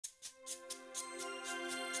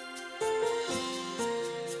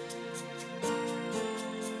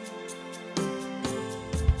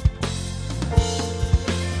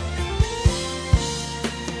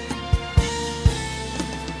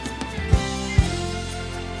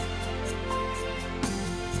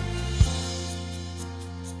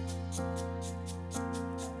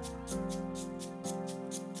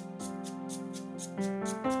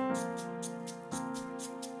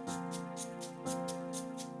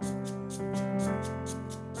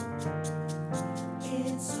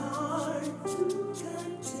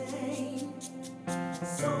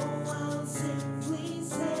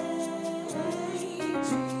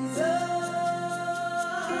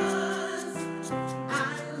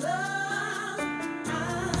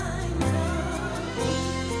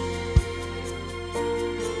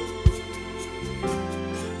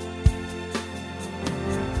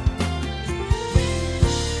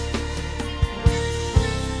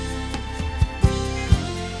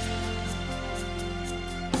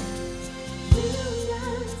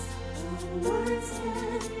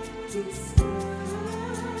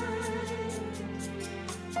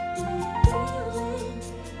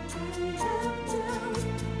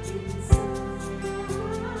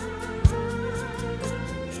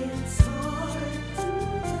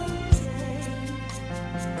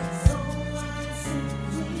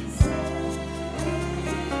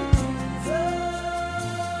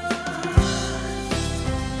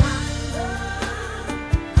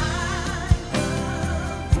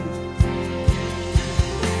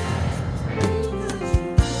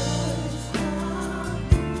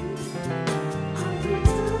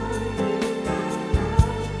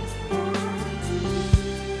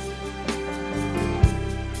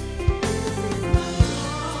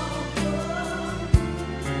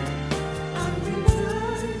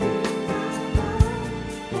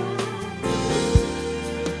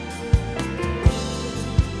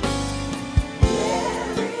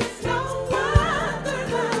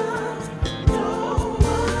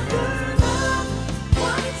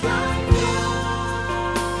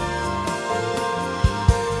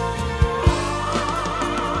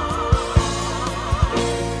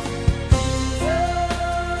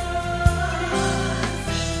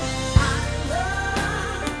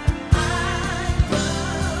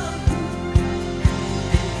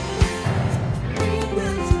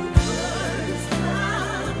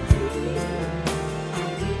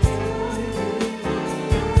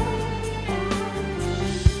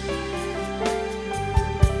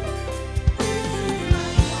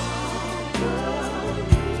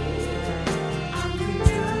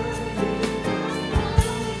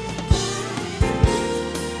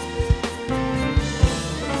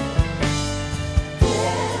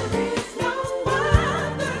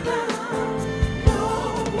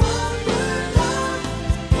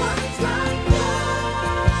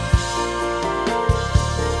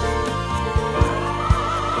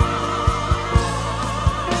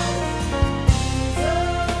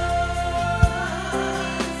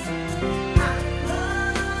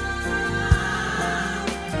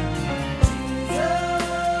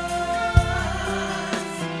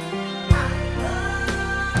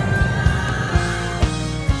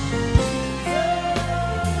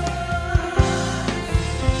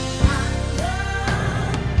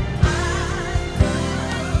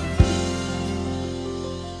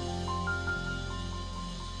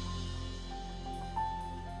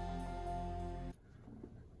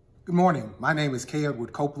Good morning. My name is Pastor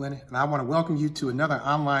Copeland, and I want to welcome you to another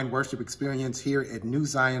online worship experience here at New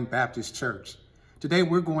Zion Baptist Church. Today,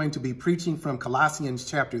 we're going to be preaching from Colossians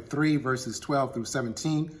chapter 3, verses 12 through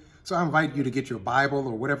 17. So I invite you to get your Bible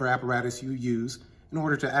or whatever apparatus you use in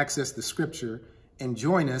order to access the scripture and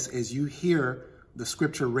join us as you hear the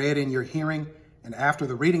scripture read in your hearing. And after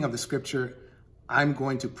the reading of the scripture, I'm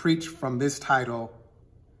going to preach from this title,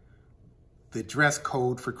 The Dress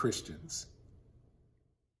Code for Christians.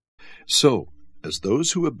 So, as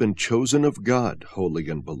those who have been chosen of God, holy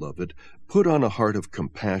and beloved, put on a heart of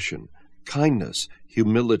compassion, kindness,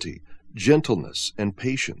 humility, gentleness, and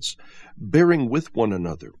patience, bearing with one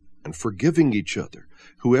another, and forgiving each other.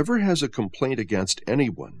 Whoever has a complaint against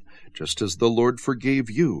anyone, just as the Lord forgave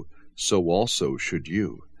you, so also should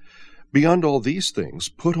you. Beyond all these things,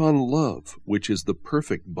 put on love, which is the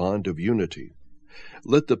perfect bond of unity.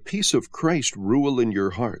 Let the peace of Christ rule in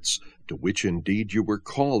your hearts, to which indeed you were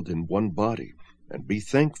called in one body, and be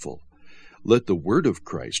thankful. Let the word of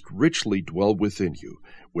Christ richly dwell within you,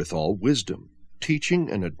 with all wisdom,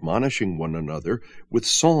 teaching and admonishing one another with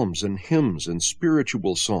psalms and hymns and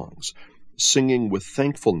spiritual songs, singing with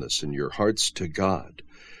thankfulness in your hearts to God.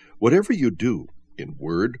 Whatever you do, in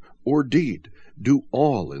word or deed, do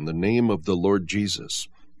all in the name of the Lord Jesus,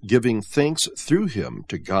 giving thanks through him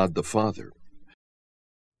to God the Father.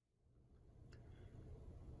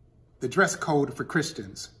 The dress code for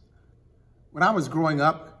Christians. When I was growing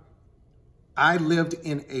up, I lived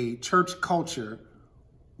in a church culture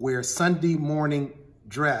where Sunday morning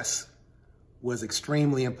dress was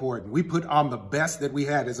extremely important. We put on the best that we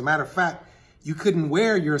had. As a matter of fact, you couldn't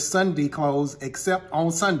wear your Sunday clothes except on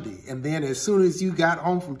Sunday. And then as soon as you got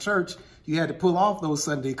home from church, you had to pull off those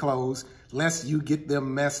Sunday clothes lest you get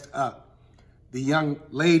them messed up. The young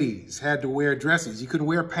ladies had to wear dresses. You couldn't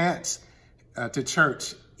wear pants to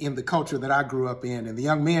church in the culture that I grew up in. And the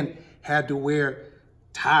young men had to wear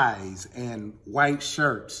ties and white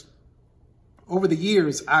shirts. Over the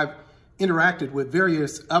years, I've interacted with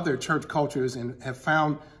various other church cultures and have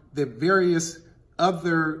found that various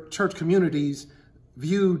other church communities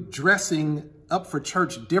view dressing up for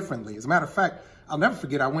church differently. As a matter of fact, I'll never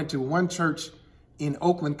forget, I went to one church in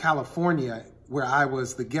Oakland, California, where I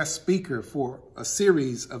was the guest speaker for a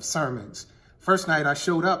series of sermons. First night I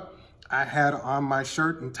showed up, I had on my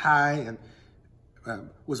shirt and tie and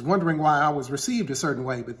was wondering why I was received a certain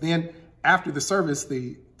way. But then after the service,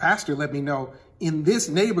 the pastor let me know, in this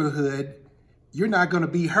neighborhood, you're not going to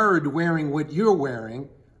be heard wearing what you're wearing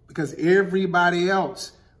because everybody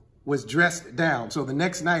else was dressed down. So the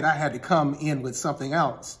next night I had to come in with something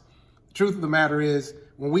else. The truth of the matter is,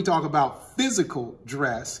 when we talk about physical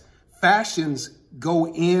dress, fashions go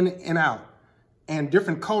in and out, and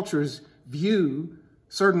different cultures view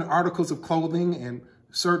certain articles of clothing and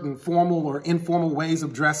certain formal or informal ways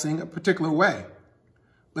of dressing a particular way.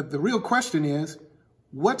 But the real question is,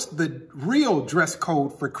 what's the real dress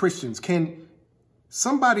code for Christians? Can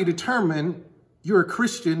somebody determine you're a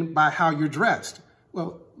Christian by how you're dressed?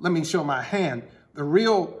 Well, let me show my hand. The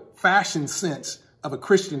real fashion sense of a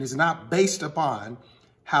Christian is not based upon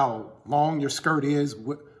how long your skirt is,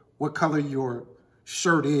 what color your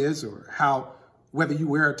shirt is, or whether you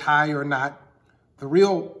wear a tie or not. The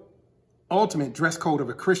real ultimate dress code of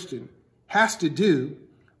a Christian has to do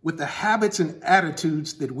with the habits and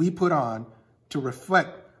attitudes that we put on to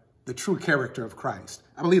reflect the true character of Christ.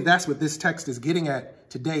 I believe that's what this text is getting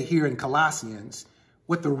at today here in Colossians,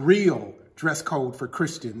 what the real dress code for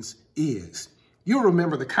Christians is. You'll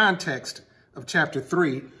remember the context of chapter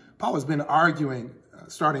 3. Paul has been arguing,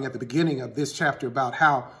 starting at the beginning of this chapter, about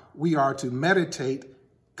how we are to meditate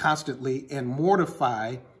constantly and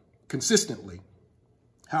mortify consistently.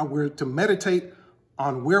 How we're to meditate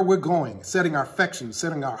on where we're going, setting our affections,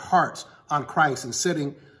 setting our hearts on Christ, and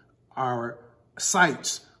setting our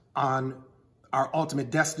sights on our ultimate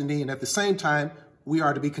destiny. And at the same time, we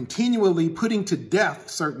are to be continually putting to death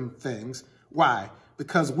certain things. Why?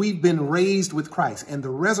 Because we've been raised with Christ, and the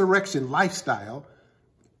resurrection lifestyle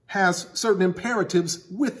has certain imperatives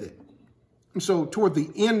with it. And so toward the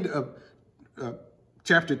end of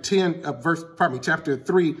chapter 3,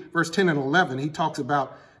 verse 10 and 11, he talks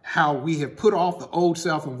about how we have put off the old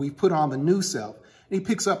self and we put on the new self. And he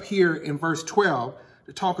picks up here in verse 12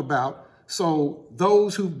 to talk about, so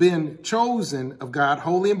those who've been chosen of God,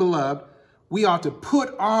 holy and beloved, we ought to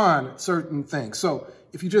put on certain things. So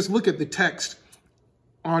if you just look at the text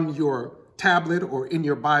on your tablet or in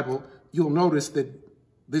your Bible, you'll notice that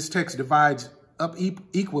this text divides up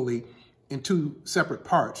equally in two separate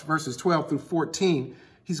parts. Verses 12 through 14,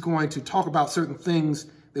 he's going to talk about certain things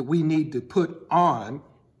that we need to put on.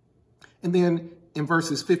 And then in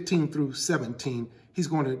verses 15 through 17, he's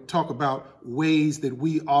going to talk about ways that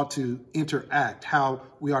we ought to interact, how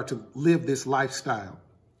we are to live this lifestyle.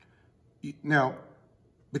 Now,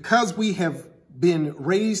 because we have been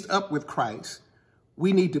raised up with Christ,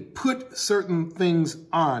 we need to put certain things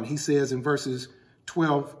on, he says in verses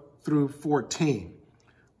 12 through 14.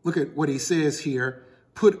 Look at what he says here.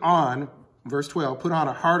 Put on, verse 12, put on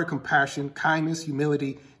a heart of compassion, kindness,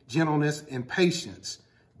 humility, gentleness, and patience,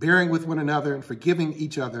 bearing with one another and forgiving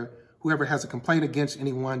each other. Whoever has a complaint against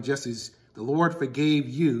anyone, just as the Lord forgave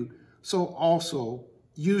you, so also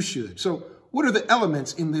you should. So what are the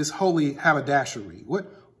elements in this holy haberdashery?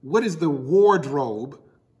 What is the wardrobe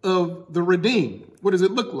of the redeemed? What does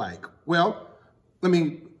it look like? Well, let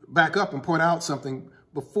me back up and point out something.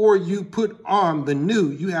 Before you put on the new,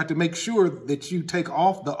 you have to make sure that you take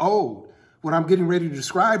off the old. What I'm getting ready to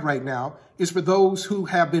describe right now is for those who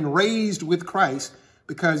have been raised with Christ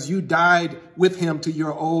because you died with him to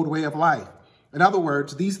your old way of life. In other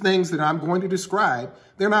words, these things that I'm going to describe,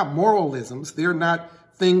 they're not moralisms. They're not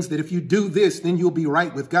things that if you do this, then you'll be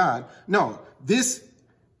right with God. No, this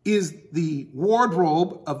is the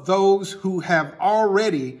wardrobe of those who have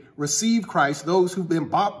already received Christ, those who've been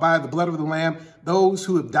bought by the blood of the Lamb, those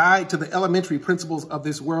who have died to the elementary principles of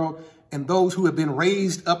this world, and those who have been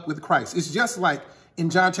raised up with Christ. It's just like in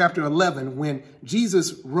John chapter 11, when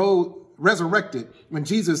Jesus resurrected, when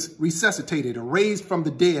Jesus resuscitated or raised from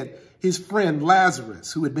the dead, his friend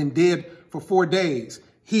Lazarus, who had been dead for 4 days,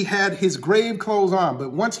 he had his grave clothes on.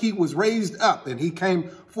 But once he was raised up and he came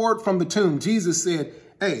forward from the tomb, Jesus said,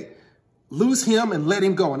 hey, loose him and let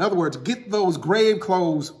him go. In other words, get those grave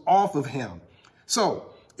clothes off of him.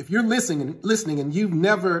 So if you're listening and you've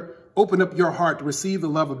never opened up your heart to receive the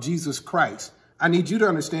love of Jesus Christ, I need you to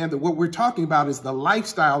understand that what we're talking about is the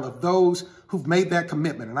lifestyle of those who've made that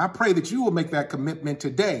commitment. And I pray that you will make that commitment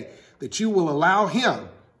today, that you will allow him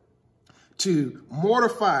to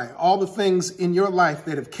mortify all the things in your life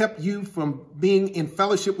that have kept you from being in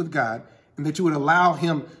fellowship with God, and that you would allow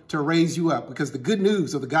him to raise you up. Because the good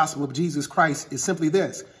news of the gospel of Jesus Christ is simply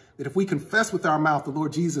this, that if we confess with our mouth the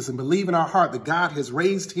Lord Jesus and believe in our heart that God has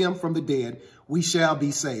raised him from the dead, we shall be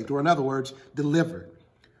saved, or in other words, delivered.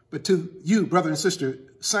 But to you, brother and sister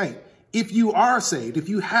saint, if you are saved, if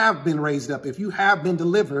you have been raised up, if you have been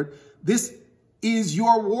delivered, this is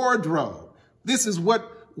your wardrobe. This is what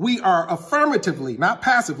we are affirmatively, not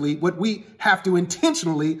passively, what we have to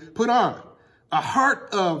intentionally put on. A heart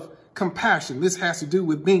of compassion. This has to do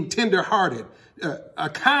with being tender-hearted, a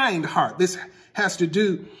kind heart. This has to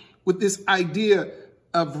do with this idea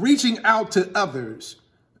of reaching out to others,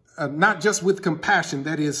 not just with compassion,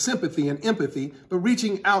 that is sympathy and empathy, but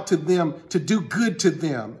reaching out to them to do good to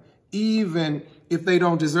them, even if they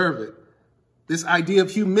don't deserve it. This idea of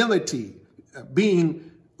humility,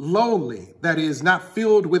 being lowly, that is not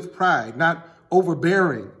filled with pride, not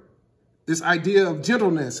overbearing. This idea of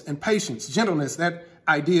gentleness and patience, gentleness, that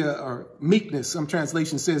idea, or meekness, some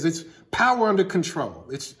translation says it's power under control.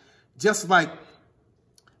 It's just like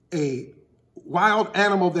a wild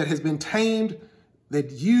animal that has been tamed,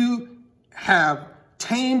 that you have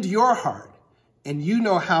tamed your heart and you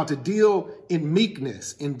know how to deal in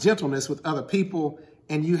meekness, in gentleness with other people,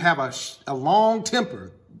 and you have a long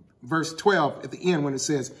temper. Verse 12 at the end when it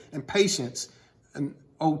says, and patience, an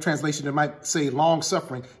old translation that might say long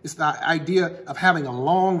suffering, it's the idea of having a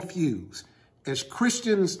long fuse. As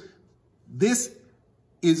Christians, this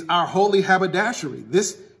is our holy haberdashery.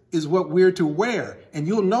 This is what we're to wear. And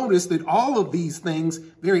you'll notice that all of these things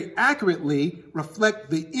very accurately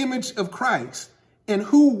reflect the image of Christ. And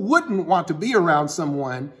who wouldn't want to be around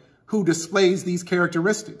someone who displays these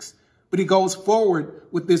characteristics? But he goes forward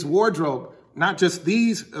with this wardrobe, not just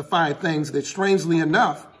these 5 things that, strangely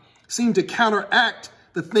enough, seem to counteract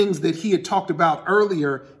the things that he had talked about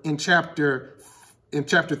earlier in chapter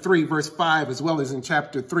 3, verse 5, as well as in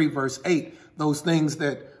chapter 3, verse 8, those things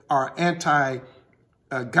that are anti-God,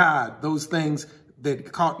 those things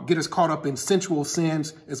that get us caught up in sensual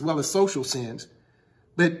sins as well as social sins.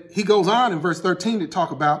 But he goes on in verse 13 to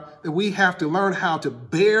talk about that we have to learn how to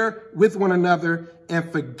bear with one another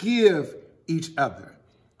and forgive each other.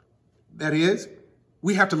 That is,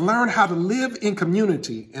 we have to learn how to live in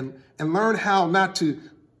community and learn how not to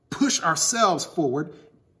push ourselves forward.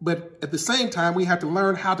 But at the same time, we have to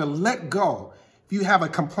learn how to let go. If you have a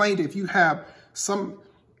complaint, if you have some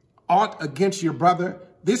aught against your brother,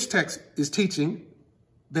 this text is teaching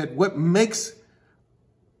that what makes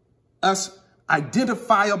us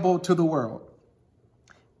identifiable to the world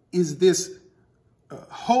is this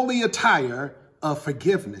holy attire of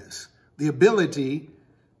forgiveness, the ability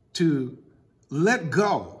to let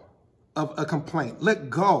go of a complaint, let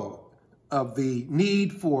go of the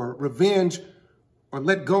need for revenge or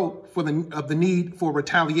let go of the need for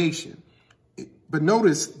retaliation. But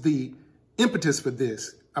notice the impetus for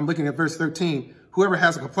this. I'm looking at verse 13. Whoever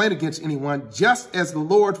has a complaint against anyone, just as the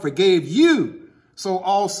Lord forgave you, so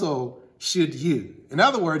also should you. In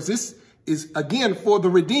other words, this is, again, for the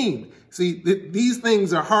redeemed. See, these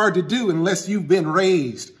things are hard to do unless you've been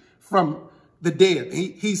raised from the dead.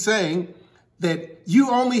 He's saying that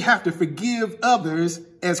you only have to forgive others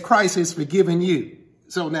as Christ has forgiven you.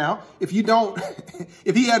 So now, if you don't,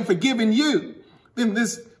 if he hadn't forgiven you, then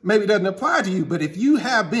this maybe doesn't apply to you. But if you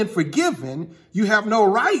have been forgiven, you have no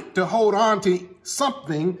right to hold on to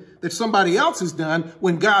something that somebody else has done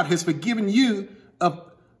when God has forgiven you of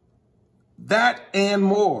that and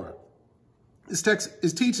more. This text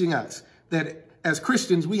is teaching us that as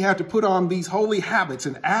Christians, we have to put on these holy habits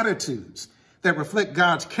and attitudes that reflect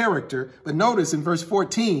God's character. But notice in verse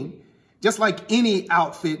 14, just like any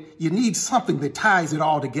outfit, you need something that ties it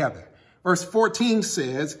all together. Verse 14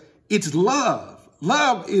 says, it's love.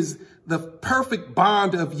 Love is the perfect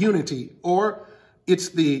bond of unity, or it's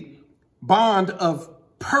the bond of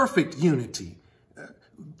perfect unity.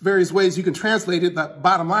 Various ways you can translate it. The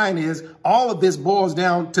bottom line is all of this boils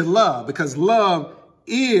down to love, because love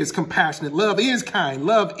is compassionate. Love is kind.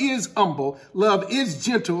 Love is humble. Love is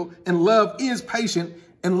gentle, and love is patient,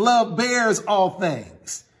 and love bears all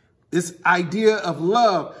things. This idea of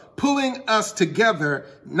love pulling us together,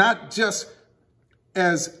 not just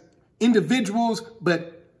as individuals,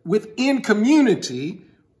 but within community,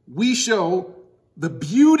 we show the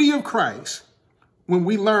beauty of Christ when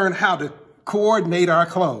we learn how to coordinate our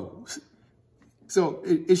clothes. So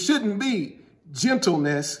it shouldn't be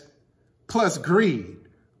gentleness plus greed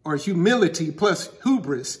or humility plus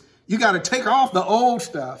hubris. You got to take off the old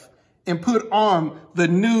stuff and put on the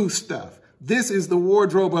new stuff. This is the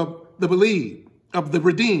wardrobe of the believed, of the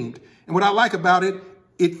redeemed. And what I like about it,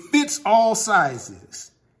 it fits all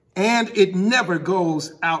sizes and it never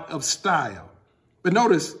goes out of style. But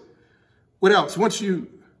notice what else? Once you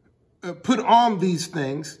put on these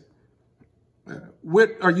things,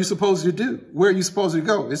 what are you supposed to do? Where are you supposed to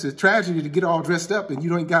go? It's a tragedy to get all dressed up and you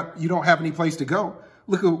don't have any place to go.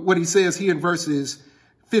 Look at what he says here in verses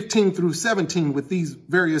 15 through 17 with these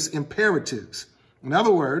various imperatives. In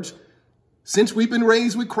other words, since we've been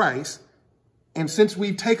raised with Christ, and since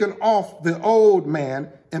we've taken off the old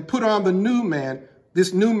man and put on the new man,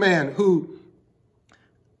 this new man who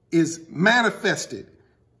is manifested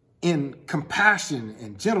in compassion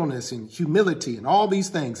and gentleness and humility and all these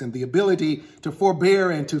things, and the ability to forbear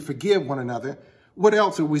and to forgive one another, what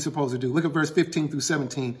else are we supposed to do? Look at verse 15 through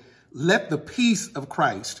 17. Let the peace of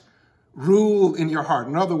Christ rule in your heart.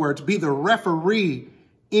 In other words, be the referee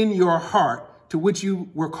in your heart to which you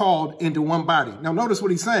were called into one body. Now, notice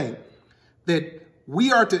what he's saying, that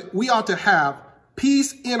we ought to have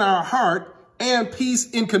peace in our heart and peace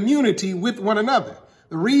in community with one another.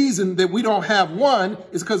 The reason that we don't have one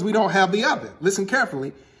is because we don't have the other. Listen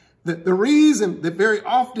carefully. The reason that very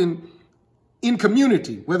often in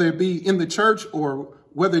community, whether it be in the church or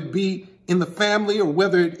whether it be in the family or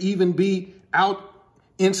whether it even be out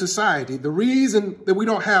in society, the reason that we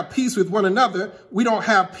don't have peace with one another, we don't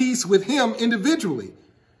have peace with him individually.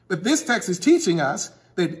 But this text is teaching us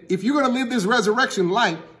that if you're going to live this resurrection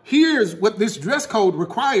life, here's what this dress code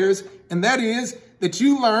requires, and that is that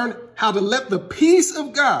you learn how to let the peace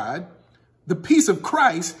of God, the peace of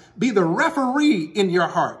Christ, be the referee in your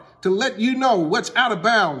heart, to let you know what's out of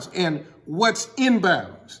bounds and what's in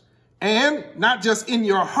bounds. And not just in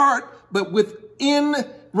your heart, but within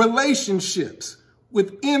relationships,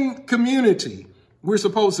 within community. We're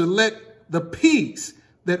supposed to let the peace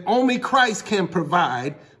that only Christ can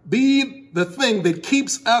provide be the thing that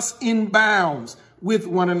keeps us in bounds with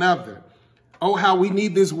one another. Oh, how we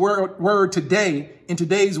need this word today, in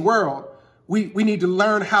today's world. We need to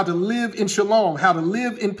learn how to live in shalom, how to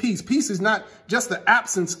live in peace. Peace is not just the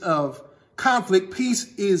absence of conflict.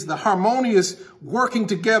 Peace is the harmonious working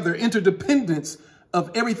together, interdependence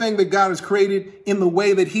of everything that God has created in the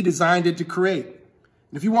way that he designed it to create.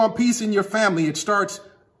 And if you want peace in your family, it starts,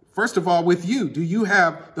 first of all, with you. Do you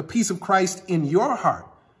have the peace of Christ in your heart?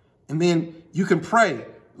 And then you can pray,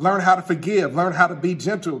 learn how to forgive, learn how to be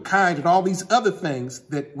gentle, kind, and all these other things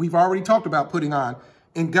that we've already talked about putting on.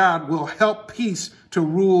 And God will help peace to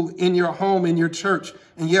rule in your home, in your church,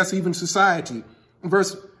 and yes, even society. In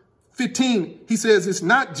verse 15, he says it's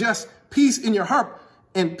not just peace in your heart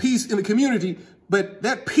and peace in the community, but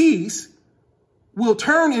that peace will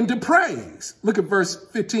turn into praise. Look at verse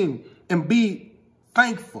 15, and be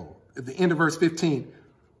thankful at the end of verse 15.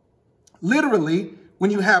 Literally,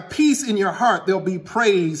 when you have peace in your heart, there'll be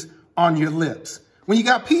praise on your lips. When you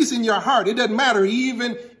got peace in your heart, it doesn't matter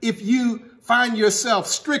even if you find yourself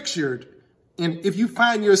strictured, and if you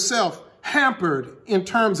find yourself hampered in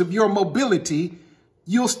terms of your mobility,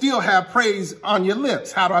 you'll still have praise on your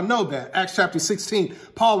lips. How do I know that? Acts chapter 16,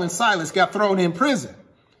 Paul and Silas got thrown in prison,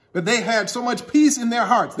 but they had so much peace in their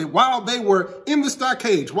hearts that while they were in the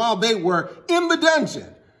stockade, while they were in the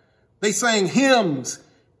dungeon, they sang hymns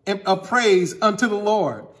of praise unto the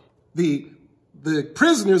Lord. The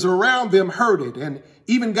prisoners around them heard it, and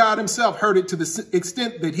even God himself heard it to the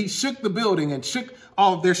extent that he shook the building and shook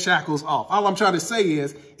all of their shackles off. All I'm trying to say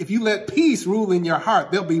is, if you let peace rule in your heart,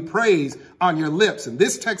 there'll be praise on your lips. And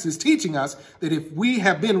this text is teaching us that if we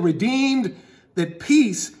have been redeemed, that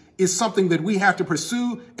peace is something that we have to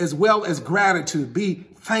pursue, as well as gratitude. Be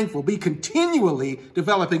thankful, be continually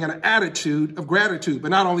developing an attitude of gratitude. But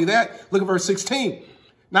not only that, look at verse 16.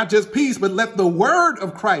 Not just peace, but let the word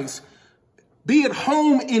of Christ be at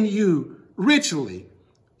home in you richly.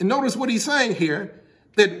 And notice what he's saying here,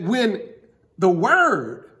 that when the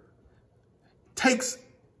word takes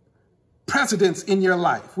precedence in your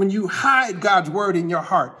life, when you hide God's word in your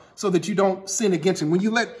heart so that you don't sin against him,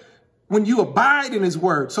 when you abide in his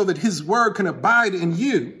word so that his word can abide in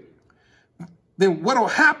you, then what will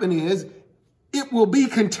happen is it will be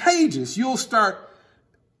contagious. You'll start,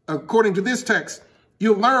 according to this text,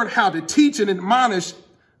 you'll learn how to teach and admonish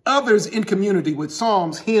others in community with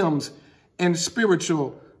psalms, hymns, and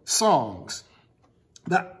spiritual songs.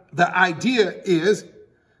 The idea is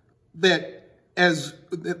that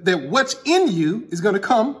what's in you is going to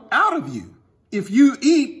come out of you. If you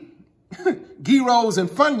eat gyros and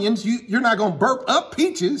Funyuns, you're not going to burp up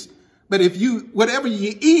peaches. But if whatever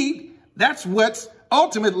you eat, that's what's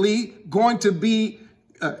ultimately going to be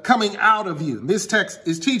coming out of you. This text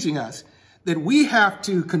is teaching us that we have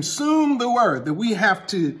to consume the word, that we have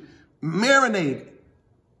to marinate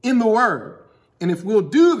in the word. And if we'll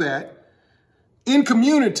do that in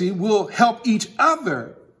community, we'll help each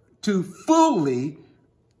other to fully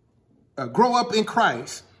grow up in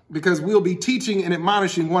Christ, because we'll be teaching and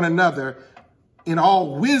admonishing one another in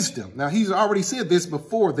all wisdom. Now, he's already said this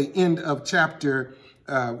before the end of chapter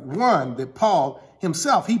 1, that Paul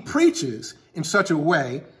himself, he preaches in such a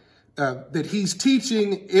way that he's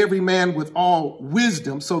teaching every man with all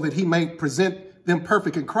wisdom so that he may present them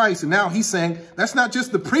perfect in Christ. And now he's saying that's not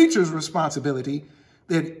just the preacher's responsibility,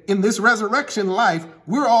 that in this resurrection life,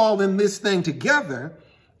 we're all in this thing together,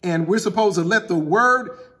 and we're supposed to let the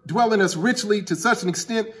word dwell in us richly to such an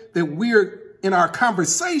extent that we're in our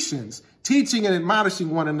conversations teaching and admonishing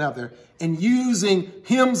one another and using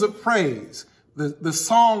hymns of praise, the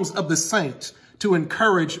songs of the saints, to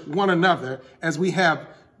encourage one another as we have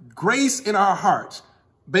grace in our hearts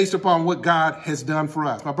based upon what God has done for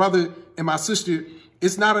us. My brother and my sister,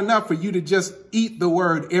 it's not enough for you to just eat the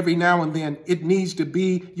word every now and then. It needs to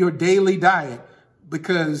be your daily diet,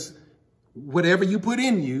 because whatever you put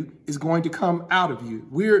in you is going to come out of you.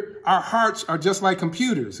 Our hearts are just like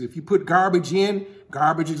computers. If you put garbage in,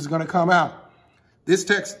 garbage is going to come out. This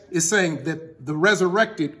text is saying that the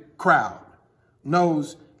resurrected crowd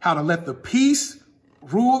knows how to let the peace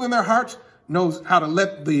rule in their hearts, knows how to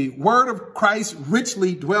let the word of Christ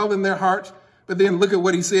richly dwell in their hearts. But then look at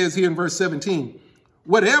what he says here in verse 17.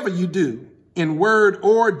 Whatever you do in word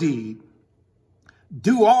or deed,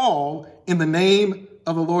 do all in the name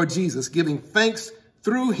of the Lord Jesus, giving thanks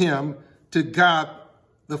through him to God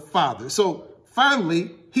the Father. So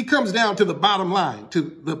finally, he comes down to the bottom line, to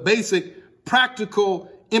the basic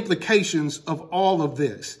practical implications of all of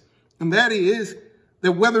this. And that is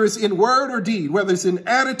that whether it's in word or deed, whether it's in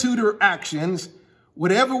attitude or actions,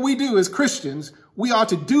 whatever we do as Christians, we ought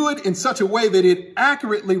to do it in such a way that it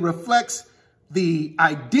accurately reflects the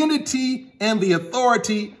identity and the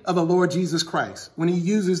authority of the Lord Jesus Christ. When he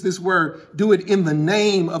uses this word, do it in the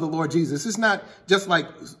name of the Lord Jesus. It's not just like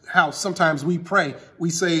how sometimes we pray. We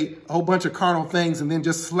say a whole bunch of carnal things and then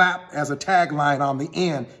just slap as a tagline on the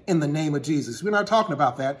end, in the name of Jesus. We're not talking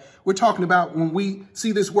about that. We're talking about, when we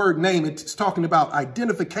see this word name, it's talking about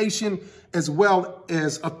identification as well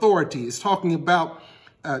as authority. It's talking about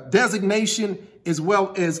designation as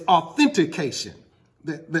well as authentication.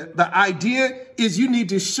 The idea is you need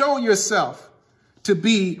to show yourself to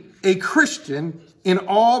be a Christian in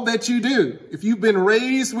all that you do. If you've been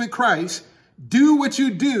raised with Christ, do what you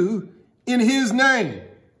do in his name.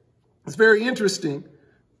 It's very interesting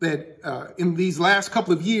that in these last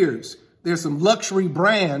couple of years, there's some luxury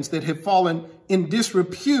brands that have fallen in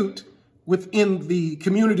disrepute within the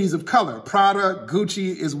communities of color. Prada,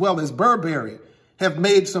 Gucci, as well as Burberry have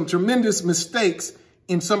made some tremendous mistakes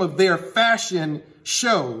in some of their fashion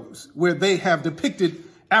shows where they have depicted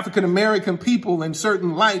African-American people in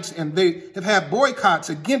certain lights, and they have had boycotts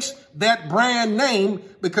against that brand name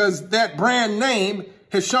because that brand name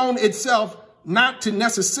has shown itself not to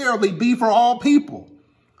necessarily be for all people.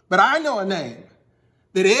 But I know a name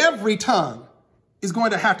that every tongue is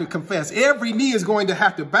going to have to confess, every knee is going to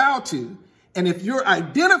have to bow to. And if you're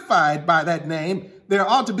identified by that name, there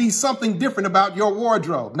ought to be something different about your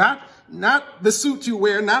wardrobe. Not the suit you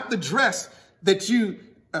wear, not the dress that you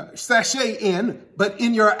sashay in, but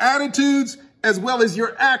in your attitudes as well as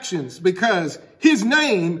your actions, because his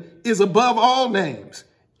name is above all names,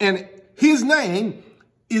 and his name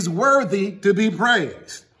is worthy to be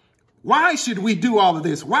praised. Why should we do all of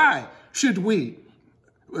this? Why should we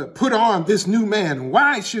put on this new man?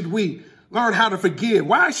 Why should we learn how to forgive?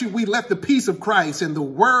 Why should we let the peace of Christ and the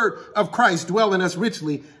word of Christ dwell in us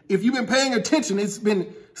richly? If you've been paying attention, it's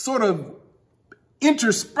been sort of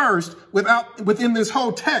interspersed within this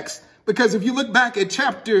whole text, because if you look back at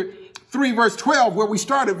chapter 3, verse 12, where we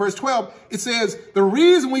started, verse 12, it says, the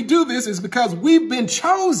reason we do this is because we've been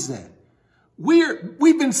chosen.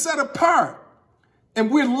 We've been set apart,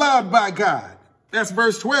 and we're loved by God. That's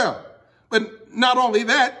verse 12. But not only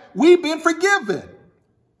that, we've been forgiven.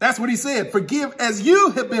 That's what he said. Forgive as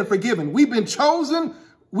you have been forgiven. We've been chosen.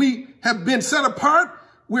 We have been set apart.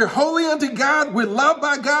 We're holy unto God. We're loved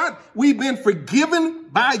by God. We've been forgiven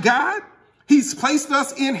by God. He's placed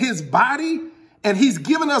us in his body, and he's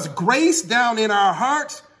given us grace down in our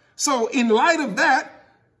hearts. So in light of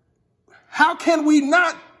that, how can we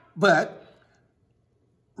not but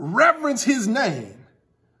reverence his name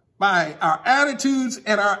by our attitudes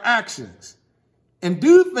and our actions and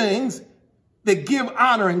do things that give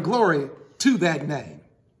honor and glory to that name?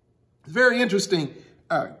 It's very interesting.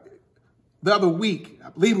 The other week, I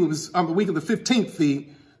believe it was on the week of the 15th,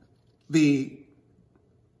 the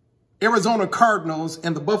Arizona Cardinals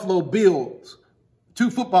and the Buffalo Bills, two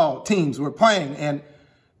football teams, were playing, and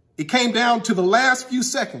it came down to the last few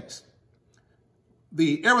seconds.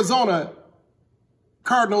 The Arizona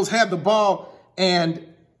Cardinals had the ball, and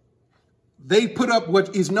they put up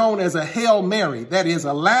what is known as a Hail Mary. That is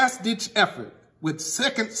a last-ditch effort with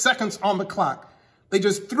seconds on the clock. They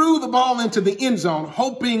just threw the ball into the end zone,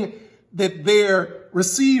 hoping that their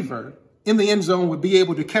receiver in the end zone would be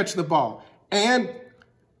able to catch the ball. And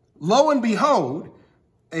lo and behold,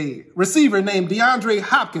 a receiver named DeAndre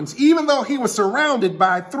Hopkins, even though he was surrounded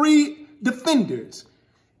by 3 defenders,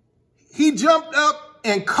 he jumped up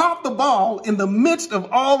and caught the ball in the midst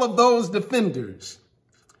of all of those defenders.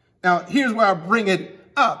 Now, here's where I bring it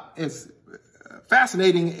up. As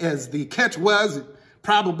fascinating as the catch was, it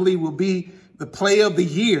probably will be the play of the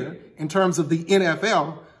year in terms of the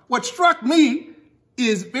NFL. What struck me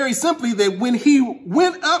is very simply that when he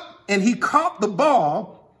went up and he caught the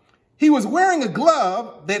ball, he was wearing a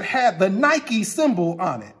glove that had the Nike symbol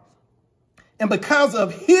on it. And because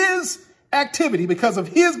of his activity, because of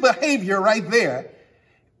his behavior right there,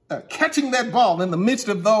 catching that ball in the midst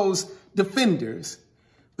of those defenders,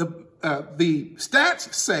 the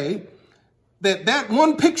stats say that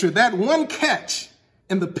one picture, that one catch,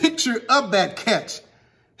 and the picture of that catch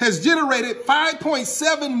has generated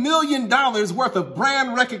 $5.7 million worth of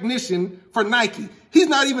brand recognition for Nike. He's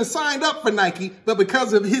not even signed up for Nike, but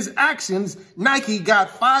because of his actions, Nike got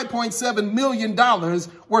 $5.7 million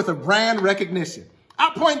worth of brand recognition.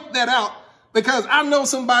 I point that out because I know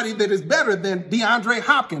somebody that is better than DeAndre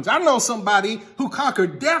Hopkins. I know somebody who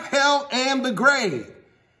conquered death, hell, and the grave.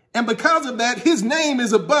 And because of that, his name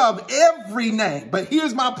is above every name. But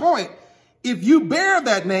here's my point. If you bear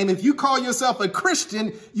that name, if you call yourself a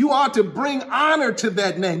Christian, you ought to bring honor to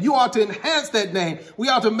that name. You ought to enhance that name. We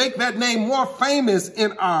ought to make that name more famous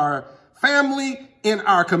in our family, in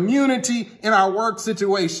our community, in our work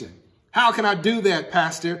situation. How can I do that,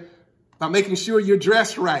 Pastor? By making sure you're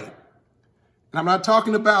dressed right. And I'm not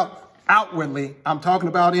talking about outwardly. I'm talking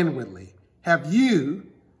about inwardly. Have you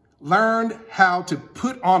learned how to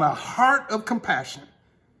put on a heart of compassion?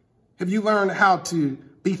 Have you learned how to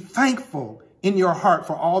be thankful in your heart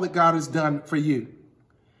for all that God has done for you?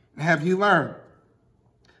 And have you learned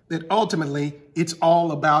that ultimately it's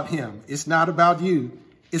all about him? It's not about you.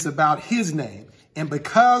 It's about his name. And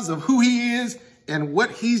because of who he is and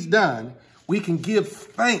what he's done, we can give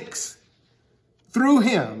thanks through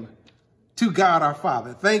him to God our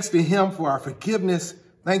Father. Thanks to him for our forgiveness.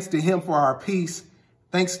 Thanks to him for our peace.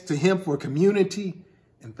 Thanks to him for community.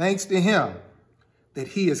 And thanks to him that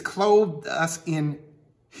he has clothed us in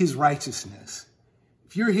his righteousness.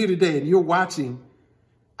 If you're here today and you're watching,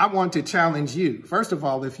 I want to challenge you. First of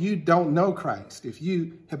all, if you don't know Christ, if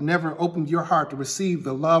you have never opened your heart to receive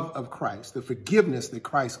the love of Christ, the forgiveness that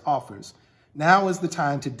Christ offers, now is the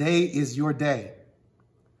time. Today is your day.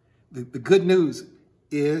 The good news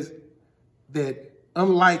is that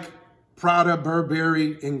unlike Prada,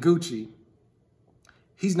 Burberry, and Gucci,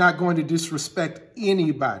 he's not going to disrespect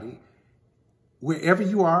anybody. Wherever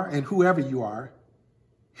you are and whoever you are,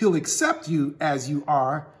 he'll accept you as you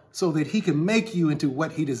are so that he can make you into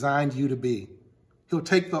what he designed you to be. He'll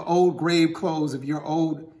take the old grave clothes of your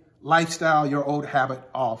old lifestyle, your old habit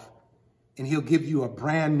off, and he'll give you a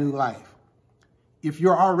brand new life. If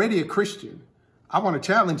you're already a Christian, I want to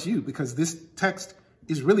challenge you, because this text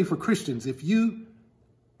is really for Christians. If you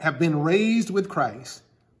have been raised with Christ,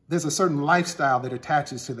 there's a certain lifestyle that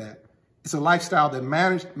attaches to that. It's a lifestyle that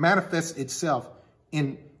manifests itself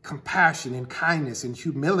in compassion, in kindness, in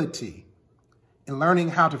humility, in learning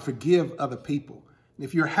how to forgive other people. And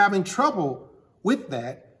if you're having trouble with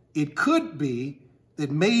that, it could be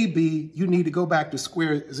that maybe you need to go back to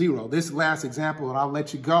square zero. This last example, and I'll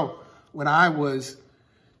let you go. When I was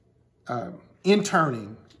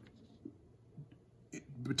interning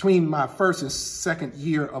between my first and second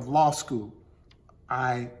year of law school,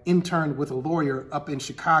 I interned with a lawyer up in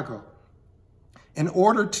Chicago. In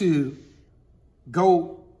order to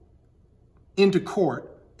go into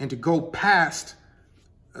court and to go past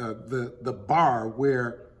the bar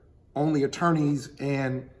where only attorneys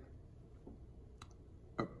and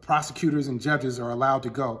prosecutors and judges are allowed to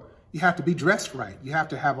go, you have to be dressed right. You have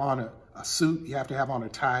to have on a suit. You have to have on a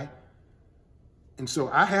tie. And so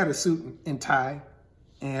I had a suit and tie,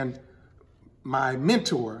 and my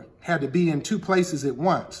mentor had to be in two places at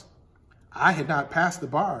once. I had not passed the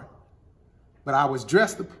bar, but I was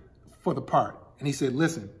dressed for the part. And he said,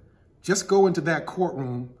 listen, just go into that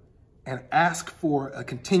courtroom and ask for a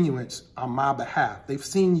continuance on my behalf. They've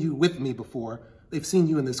seen you with me before. They've seen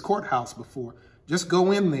you in this courthouse before. Just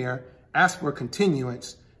go in there, ask for a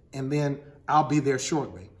continuance, and then I'll be there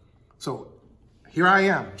shortly. So here I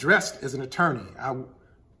am, dressed as an attorney. I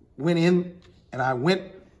went in and I went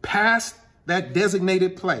past that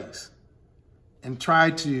designated place and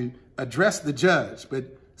tried to address the judge, but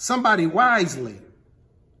somebody wisely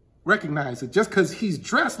recognized that just because he's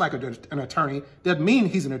dressed like an attorney doesn't mean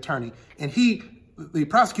he's an attorney. And the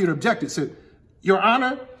prosecutor objected, said, Your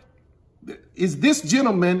Honor, is this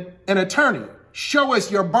gentleman an attorney? Show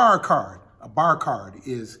us your bar card. A bar card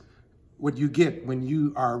is what you get when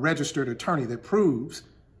you are a registered attorney that proves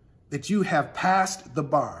that you have passed the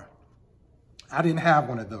bar. I didn't have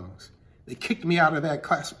one of those. They kicked me out of that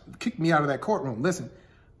class, kicked me out of that courtroom. Listen,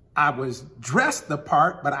 I was dressed the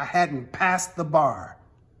part, but I hadn't passed the bar.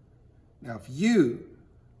 Now, if you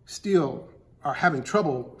still are having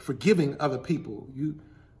trouble forgiving other people, you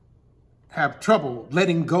have trouble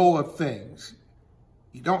letting go of things,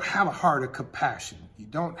 you don't have a heart of compassion, you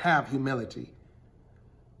don't have humility,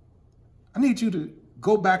 I need you to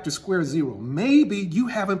go back to square zero. Maybe you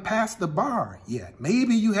haven't passed the bar yet.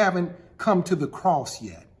 Maybe you haven't come to the cross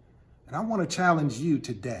yet. And I want to challenge you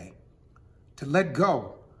today to let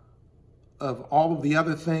go of all of the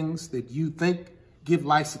other things that you think give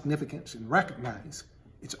life significance and recognize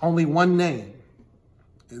it's only one name.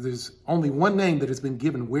 There's only one name that has been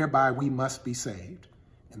given whereby we must be saved.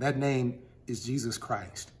 And that name is Jesus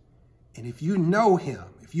Christ. And if you know him,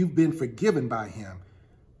 if you've been forgiven by him,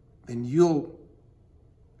 then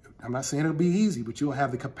I'm not saying it'll be easy, but you'll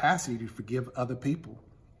have the capacity to forgive other people,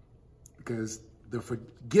 because the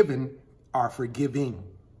forgiven are forgiving.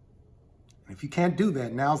 And if you can't do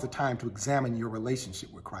that, now's the time to examine your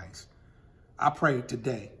relationship with Christ. I pray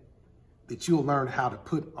today that you'll learn how to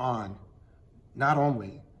put on not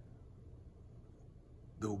only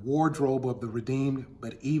the wardrobe of the redeemed,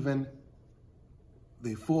 but even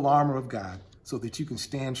the full armor of God, so that you can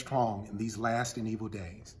stand strong in these last and evil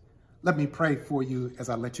days. Let me pray for you as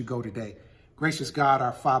I let you go today. Gracious God,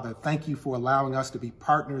 our Father, thank you for allowing us to be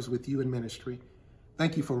partners with you in ministry.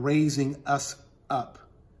 Thank you for raising us up.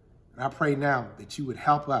 And I pray now that you would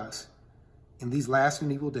help us in these last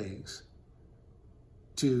and evil days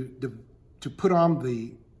to put on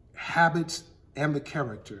the habits and the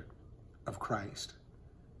character of Christ,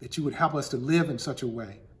 that you would help us to live in such a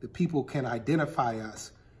way that people can identify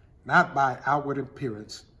us not by outward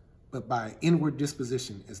appearance, but by inward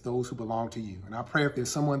disposition as those who belong to you. And I pray if there's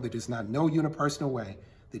someone that does not know you in a personal way,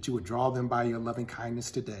 that you would draw them by your loving kindness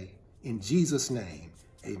today. In Jesus' name,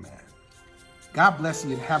 amen. God bless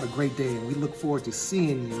you and have a great day. And we look forward to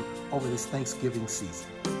seeing you over this Thanksgiving season.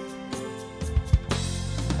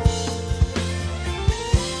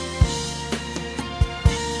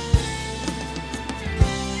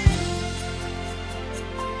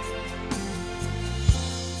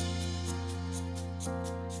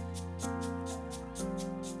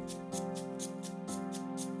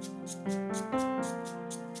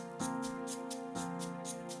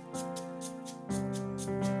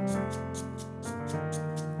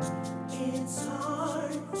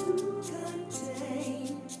 hard to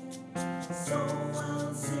contain. So